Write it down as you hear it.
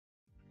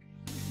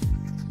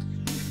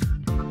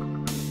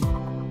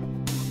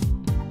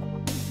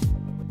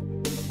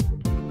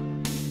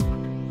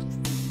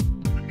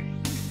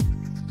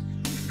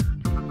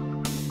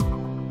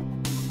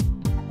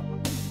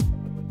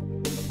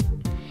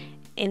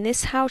In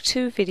this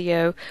how-to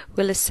video,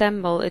 we'll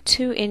assemble a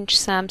 2-inch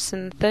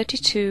Samson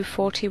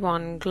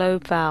 3241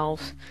 globe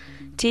valve.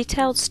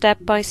 Detailed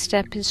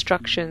step-by-step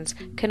instructions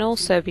can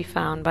also be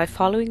found by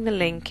following the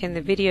link in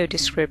the video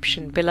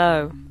description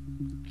below.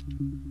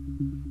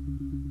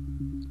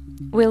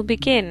 We'll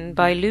begin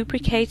by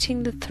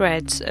lubricating the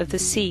threads of the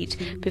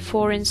seat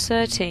before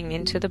inserting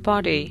into the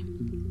body.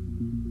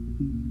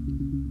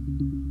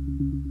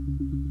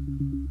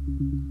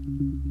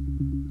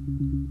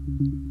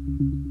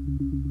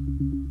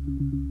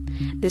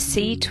 The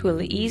seat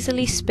will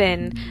easily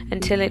spin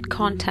until it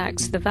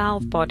contacts the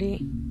valve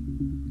body.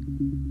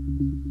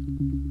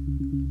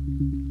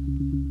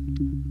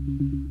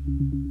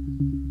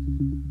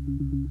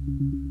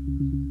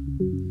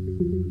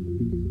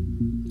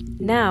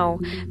 Now,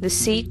 the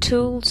seat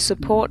tool,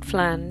 support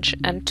flange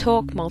and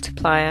torque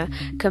multiplier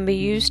can be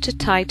used to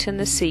tighten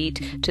the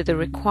seat to the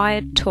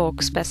required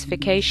torque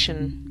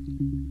specification.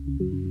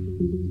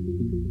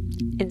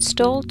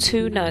 Install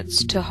 2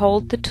 nuts to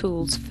hold the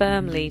tools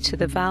firmly to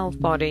the valve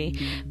body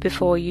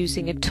before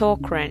using a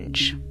torque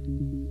wrench.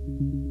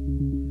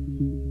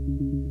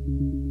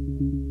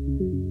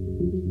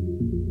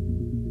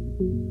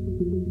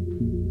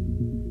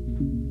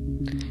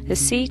 The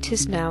seat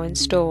is now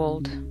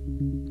installed.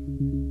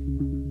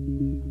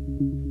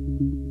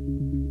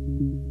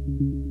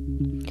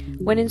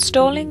 When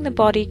installing the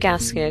body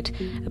gasket,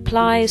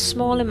 apply a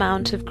small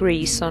amount of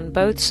grease on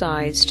both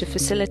sides to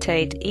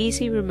facilitate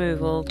easy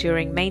removal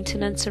during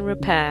maintenance and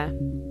repair.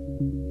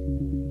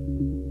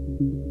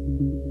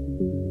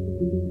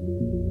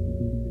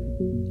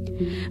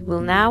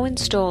 We'll now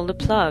install the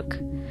plug.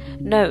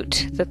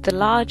 Note that the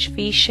large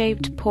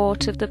V-shaped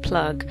port of the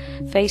plug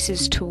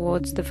faces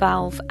towards the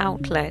valve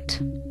outlet.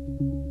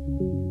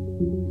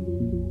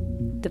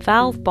 The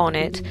valve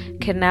bonnet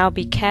can now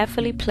be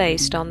carefully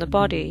placed on the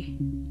body.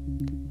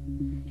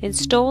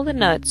 Install the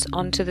nuts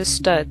onto the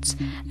studs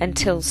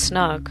until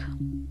snug.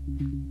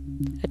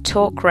 A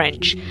torque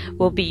wrench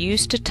will be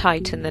used to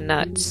tighten the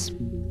nuts.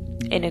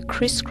 In a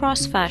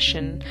crisscross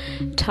fashion,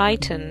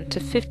 tighten to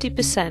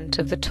 50%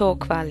 of the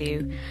torque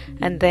value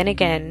and then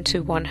again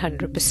to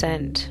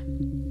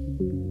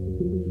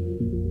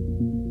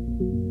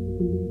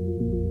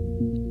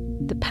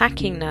 100%. The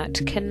packing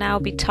nut can now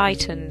be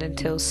tightened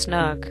until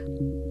snug.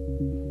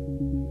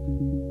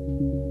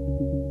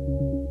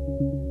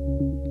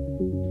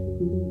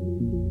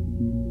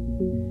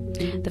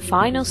 The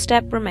final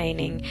step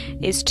remaining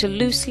is to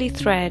loosely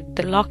thread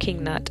the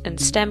locking nut and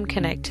stem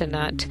connector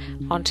nut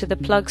onto the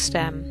plug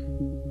stem.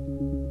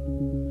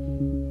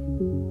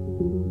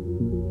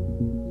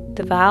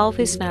 The valve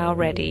is now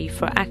ready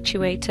for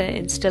actuator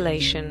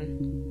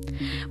installation.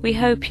 We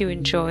hope you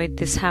enjoyed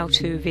this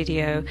how-to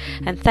video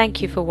and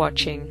thank you for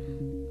watching.